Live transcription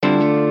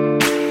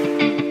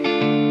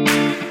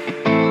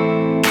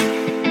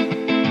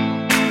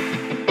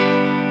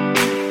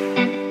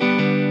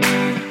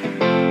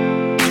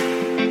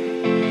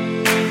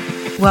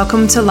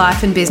Welcome to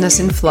Life and Business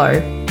in Flow.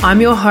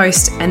 I'm your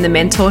host and the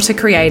mentor to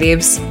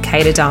creatives,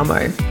 Kate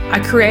Adamo. I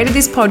created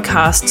this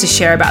podcast to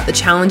share about the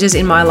challenges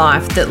in my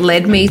life that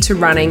led me to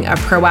running a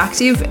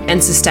proactive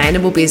and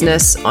sustainable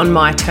business on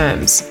my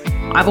terms.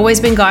 I've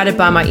always been guided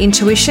by my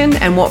intuition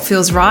and what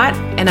feels right,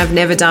 and I've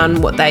never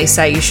done what they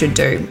say you should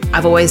do.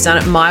 I've always done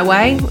it my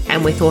way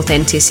and with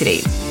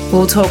authenticity.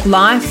 We'll talk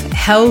life,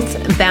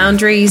 health,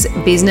 boundaries,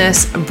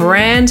 business,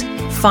 brand,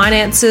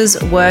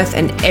 finances, worth,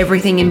 and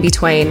everything in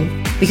between.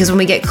 Because when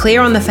we get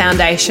clear on the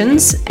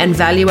foundations and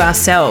value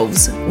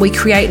ourselves, we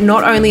create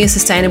not only a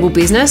sustainable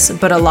business,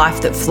 but a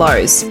life that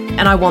flows.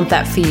 And I want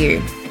that for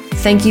you.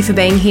 Thank you for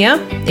being here.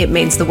 It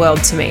means the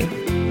world to me.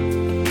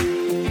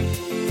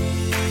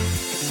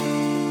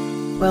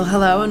 Well,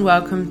 hello and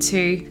welcome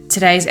to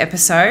today's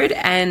episode.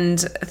 And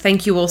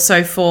thank you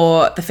also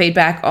for the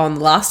feedback on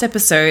the last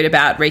episode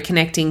about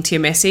reconnecting to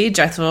your message.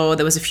 I thought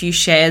there was a few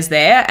shares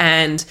there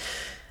and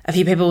a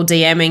few people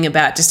DMing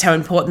about just how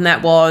important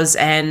that was,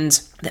 and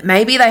that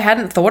maybe they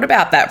hadn't thought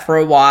about that for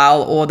a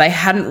while, or they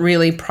hadn't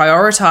really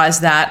prioritized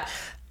that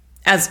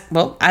as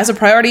a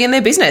priority in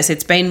their business.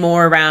 It's been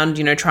more around,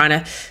 trying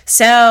to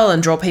sell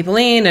and draw people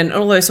in and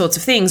all those sorts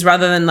of things,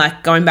 rather than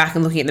like going back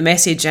and looking at the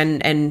message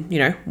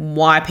and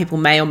why people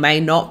may or may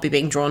not be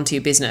being drawn to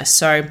your business.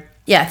 So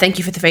yeah, thank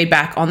you for the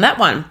feedback on that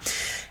one.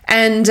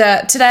 And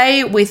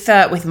today,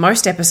 with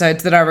most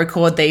episodes that I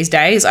record these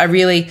days, I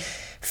really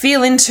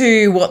feel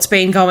into what's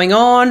been going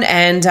on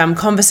and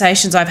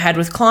conversations I've had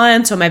with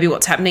clients, or maybe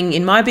what's happening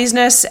in my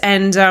business.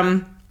 And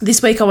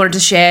this week I wanted to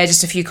share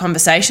just a few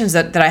conversations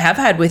that I have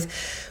had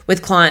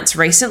with clients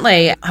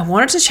recently. I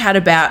wanted to chat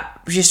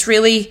about just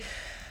really,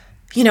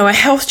 a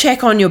health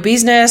check on your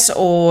business,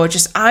 or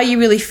just, are you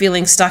really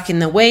feeling stuck in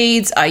the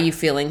weeds? Are you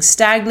feeling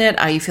stagnant?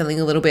 Are you feeling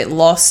a little bit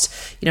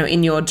lost,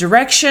 in your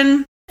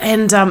direction?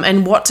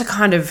 And what to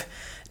kind of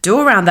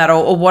do around that,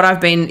 or what I've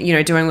been,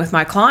 doing with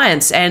my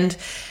clients. And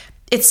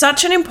it's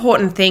such an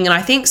important thing. And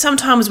I think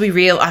sometimes we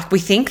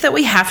think that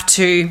we have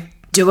to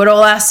do it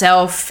all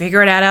ourselves,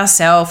 figure it out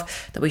ourselves,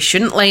 that we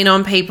shouldn't lean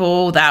on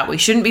people, that we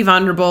shouldn't be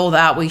vulnerable,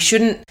 that we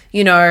shouldn't,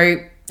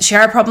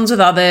 share our problems with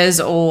others,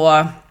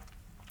 or,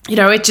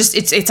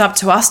 it's up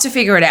to us to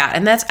figure it out.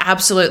 And that's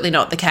absolutely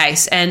not the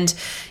case. And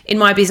in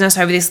my business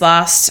over this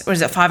last,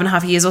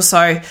 5.5 years or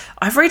so,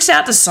 I've reached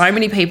out to so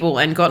many people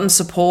and gotten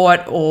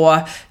support,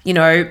 or,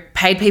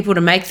 paid people to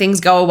make things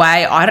go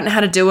away. I don't know how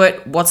to do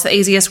it. What's the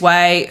easiest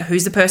way?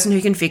 Who's the person who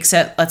can fix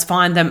it? Let's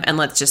find them and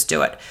let's just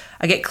do it.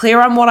 I get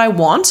clear on what I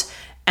want,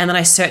 and then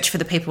I search for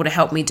the people to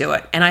help me do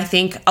it. And I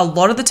think a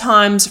lot of the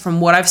times, from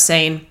what I've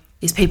seen,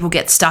 is people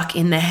get stuck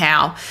in the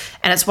how.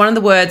 And it's one of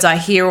the words I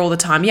hear all the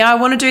time. Yeah, I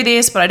want to do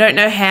this, but I don't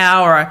know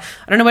how, or I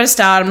don't know where to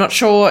start. I'm not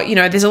sure.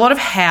 There's a lot of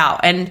how.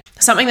 And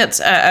something that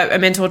a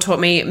mentor taught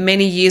me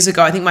many years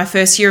ago, I think my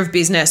first year of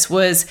business,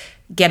 was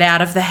get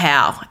out of the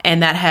how.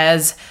 And that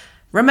has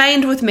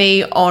remained with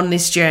me on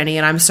this journey.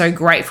 And I'm so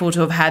grateful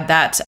to have had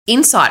that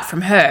insight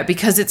from her,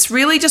 because it's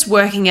really just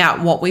working out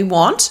what we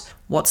want.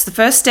 What's the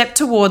first step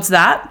towards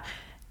that?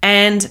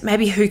 And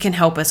maybe who can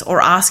help us,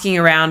 or asking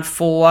around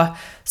for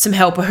some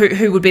help, or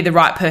who would be the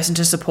right person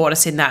to support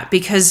us in that.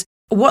 Because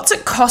what's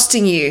it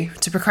costing you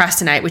to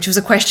procrastinate? Which was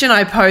a question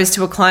I posed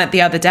to a client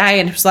the other day,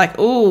 and it was like,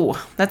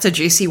 oh, that's a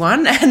juicy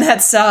one. And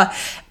it's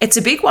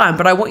a big one,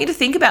 but I want you to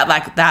think about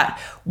like that.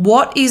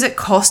 What is it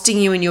costing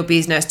you in your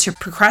business to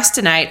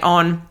procrastinate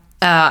on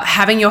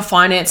having your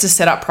finances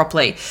set up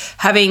properly,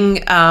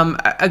 having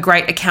a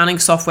great accounting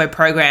software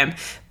program,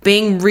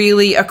 being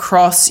really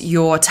across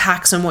your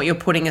tax and what you're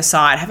putting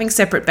aside, having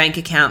separate bank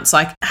accounts,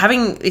 like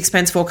having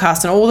expense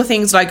forecast and all the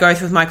things that I go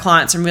through with my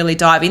clients and really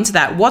dive into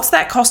that. What's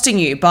that costing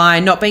you by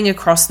not being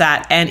across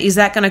that? And is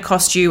that going to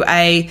cost you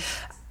a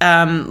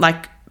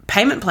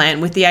payment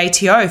plan with the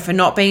ATO for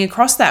not being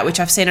across that, which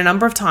I've seen a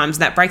number of times,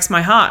 and that breaks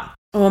my heart.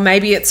 Or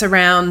maybe it's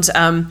around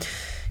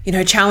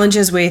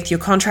challenges with your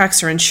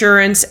contracts or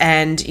insurance,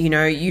 and,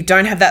 you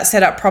don't have that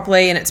set up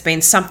properly, and it's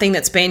been something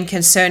that's been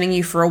concerning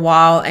you for a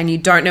while and you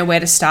don't know where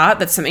to start.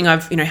 That's something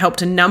I've,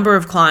 helped a number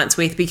of clients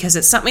with, because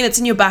it's something that's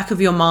in your back of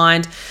your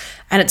mind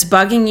and it's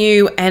bugging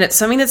you, and it's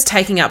something that's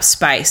taking up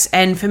space.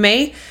 And for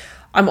me,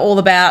 I'm all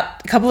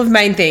about a couple of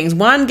main things.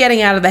 1,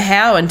 getting out of the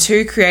how, and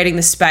 2, creating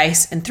the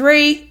space. And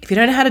 3, if you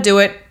don't know how to do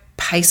it,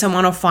 pay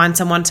someone or find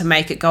someone to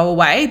make it go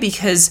away,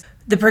 because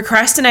the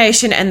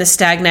procrastination and the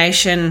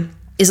stagnation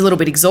is a little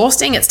bit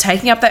exhausting. It's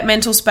taking up that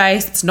mental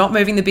space. It's not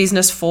moving the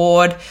business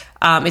forward.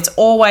 It's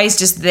always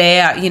just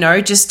there,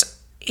 just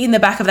in the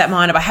back of that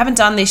mind of, I haven't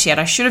done this yet.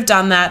 I should have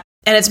done that.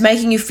 And it's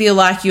making you feel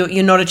like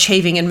you're not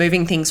achieving and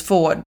moving things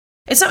forward.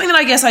 It's something that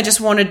I guess I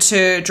just wanted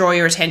to draw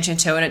your attention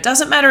to. And it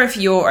doesn't matter if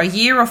you're a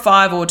year or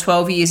 5 or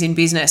 12 years in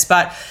business,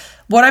 but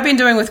what I've been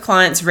doing with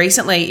clients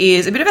recently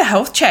is a bit of a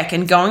health check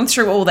and going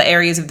through all the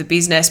areas of the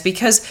business,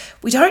 because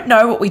we don't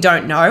know what we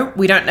don't know.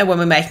 We don't know when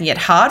we're making it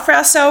hard for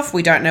ourselves.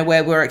 We don't know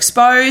where we're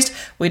exposed.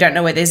 We don't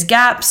know where there's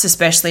gaps,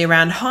 especially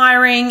around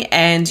hiring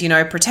and,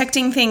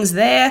 protecting things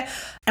there.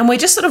 And we're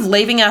just sort of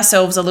leaving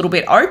ourselves a little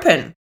bit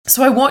open.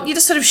 So I want you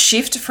to sort of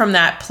shift from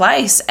that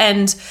place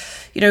and,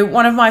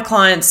 one of my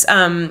clients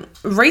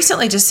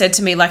recently just said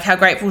to me like how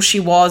grateful she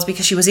was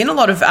because she was in a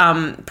lot of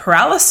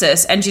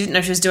paralysis and she didn't know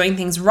if she was doing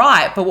things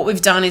right. But what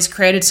we've done is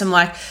created some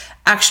like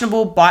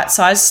actionable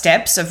bite-sized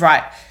steps of,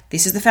 right,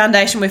 this is the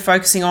foundation we're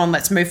focusing on.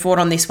 Let's move forward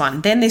on this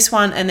one, then this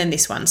one, and then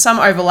this one. Some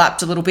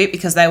overlapped a little bit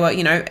because they were,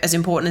 as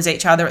important as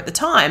each other at the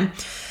time.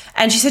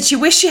 And she said she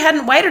wished she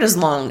hadn't waited as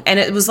long. And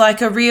it was like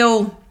a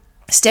real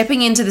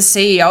stepping into the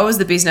CEO of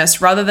the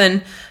business rather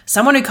than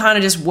someone who kind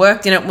of just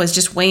worked in it, was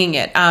just winging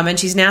it. And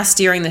she's now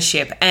steering the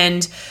ship.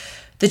 And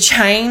the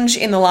change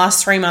in the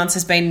last 3 months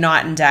has been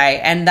night and day.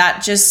 And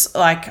that just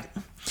like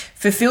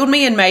fulfilled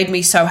me and made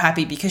me so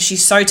happy because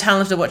she's so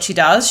talented at what she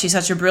does. She's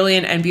such a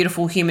brilliant and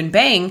beautiful human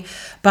being,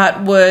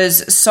 but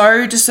was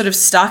so just sort of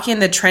stuck in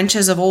the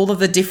trenches of all of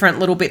the different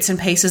little bits and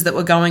pieces that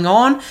were going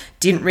on,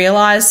 didn't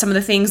realize some of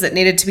the things that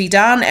needed to be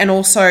done, and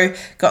also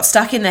got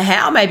stuck in the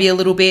how maybe a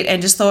little bit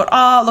and just thought,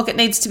 oh, look, it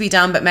needs to be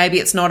done, but maybe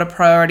it's not a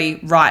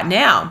priority right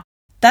now.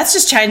 That's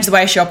just changed the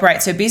way she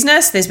operates her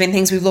business. There's been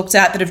things we've looked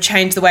at that have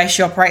changed the way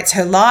she operates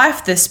her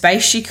life, the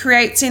space she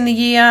creates in the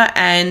year,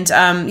 and,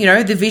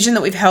 the vision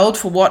that we've held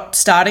for what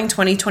starting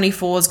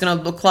 2024 is going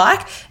to look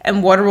like,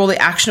 and what are all the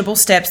actionable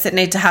steps that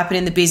need to happen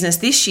in the business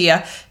this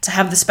year to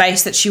have the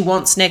space that she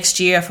wants next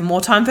year for more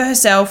time for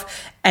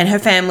herself and her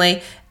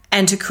family,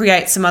 and to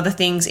create some other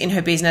things in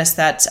her business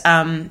that,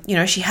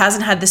 she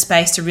hasn't had the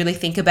space to really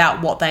think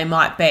about what they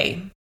might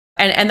be.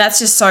 And that's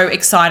just so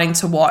exciting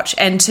to watch,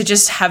 and to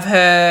just have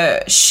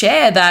her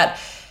share that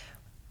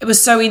it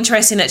was so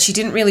interesting that she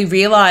didn't really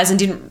realize and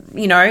didn't,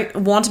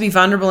 want to be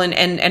vulnerable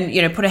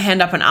and put her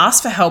hand up and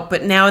ask for help.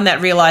 But now in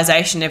that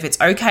realization of it's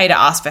okay to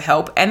ask for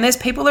help, and there's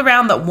people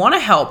around that want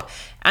to help,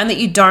 and that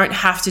you don't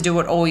have to do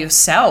it all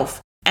yourself.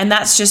 And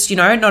that's just,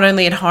 not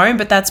only at home,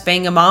 but that's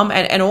being a mum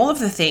and all of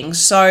the things.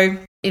 So,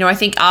 I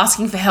think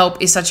asking for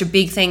help is such a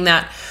big thing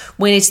that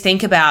we need to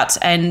think about,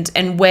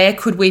 and where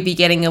could we be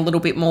getting a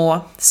little bit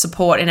more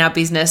support in our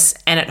business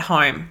and at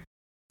home.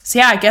 So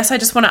yeah, I guess I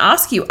just want to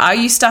ask you, are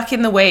you stuck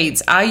in the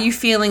weeds? Are you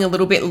feeling a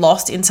little bit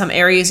lost in some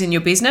areas in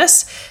your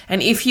business?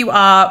 And if you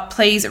are,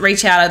 please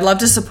reach out. I'd love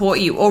to support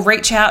you, or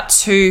reach out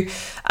to,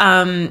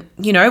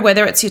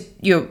 whether it's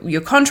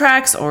your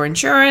contracts or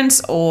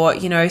insurance or,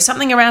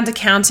 something around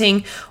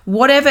accounting,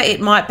 whatever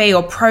it might be,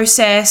 or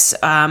process,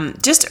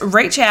 just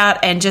reach out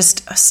and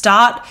just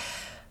start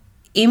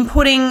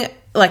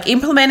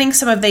implementing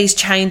some of these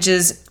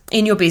changes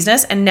in your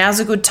business. And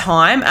now's a good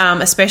time,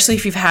 especially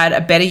if you've had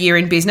a better year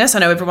in business. I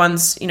know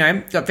everyone's,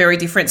 got very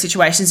different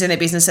situations in their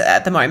business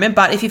at the moment,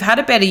 but if you've had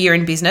a better year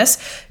in business,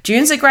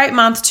 June's a great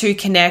month to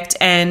connect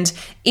and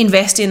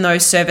invest in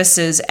those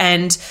services.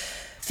 And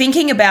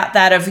thinking about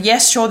that of,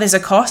 yes, sure, there's a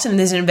cost and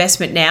there's an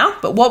investment now,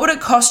 but what would it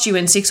cost you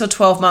in 6 or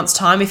 12 months'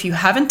 time if you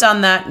haven't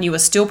done that and you were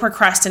still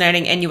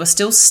procrastinating and you were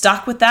still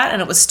stuck with that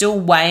and it was still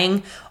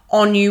weighing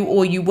on you,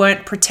 or you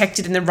weren't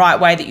protected in the right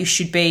way that you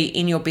should be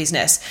in your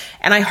business?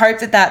 And I hope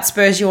that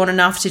spurs you on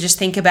enough to just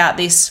think about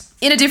this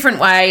in a different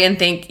way and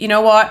think, you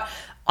know what?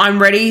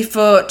 I'm ready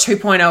for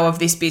 2.0 of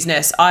this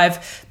business.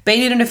 I've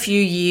been in it a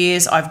few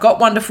years. I've got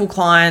wonderful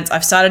clients.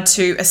 I've started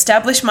to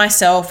establish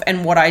myself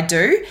and what I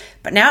do,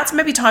 but now it's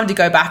maybe time to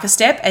go back a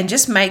step and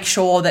just make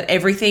sure that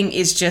everything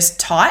is just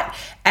tight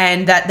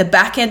and that the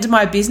back end of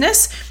my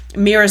business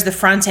mirrors the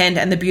front end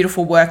and the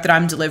beautiful work that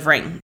I'm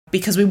delivering.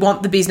 Because we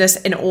want the business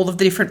and all of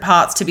the different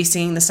parts to be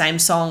singing the same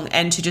song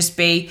and to just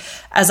be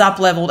as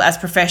up-leveled, as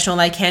professional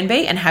they can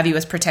be, and have you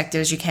as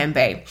protected as you can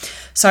be.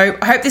 So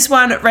I hope this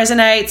one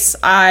resonates.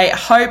 I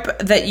hope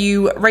that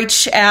you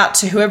reach out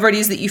to whoever it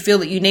is that you feel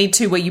that you need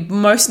to, where you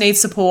most need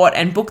support,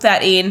 and book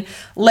that in.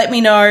 Let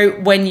me know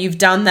when you've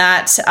done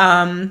that.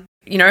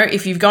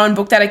 If you've gone and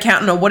booked that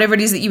accountant or whatever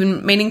it is that you've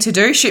been meaning to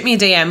do, shoot me a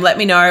DM. Let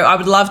me know. I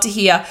would love to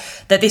hear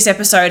that this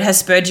episode has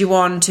spurred you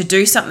on to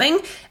do something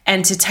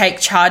and to take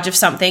charge of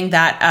something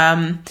that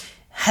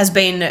has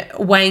been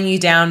weighing you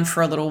down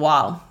for a little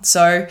while.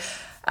 So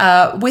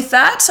with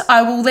that,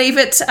 I will leave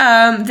it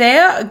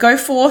there. Go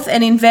forth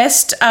and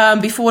invest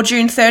before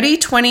June 30,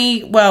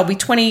 will be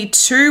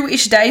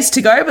 22-ish days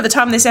to go by the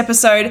time this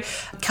episode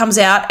comes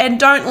out. And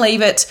don't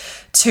leave it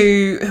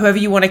to whoever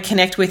you want to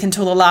connect with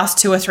until the last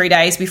 2 or 3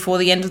 days before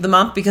the end of the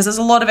month, because there's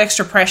a lot of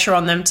extra pressure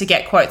on them to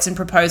get quotes and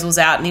proposals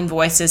out and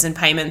invoices and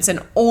payments and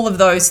all of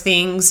those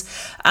things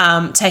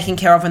taken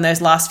care of in those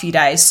last few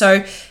days.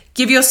 So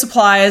give your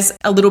suppliers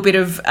a little bit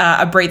of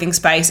a breathing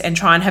space and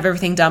try and have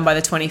everything done by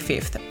the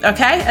 25th.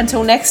 Okay,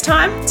 until next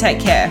time, take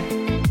care.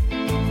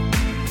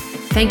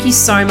 Thank you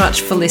so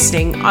much for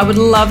listening. I would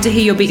love to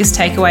hear your biggest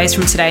takeaways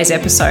from today's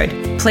episode.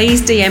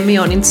 Please DM me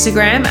on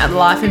Instagram at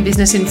Life and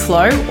Business in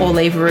Flow, or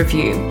leave a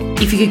review.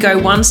 If you could go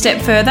one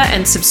step further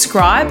and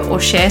subscribe or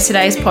share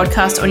today's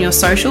podcast on your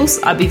socials,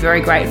 I'd be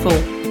very grateful.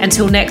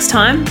 Until next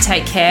time,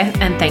 take care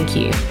and thank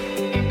you.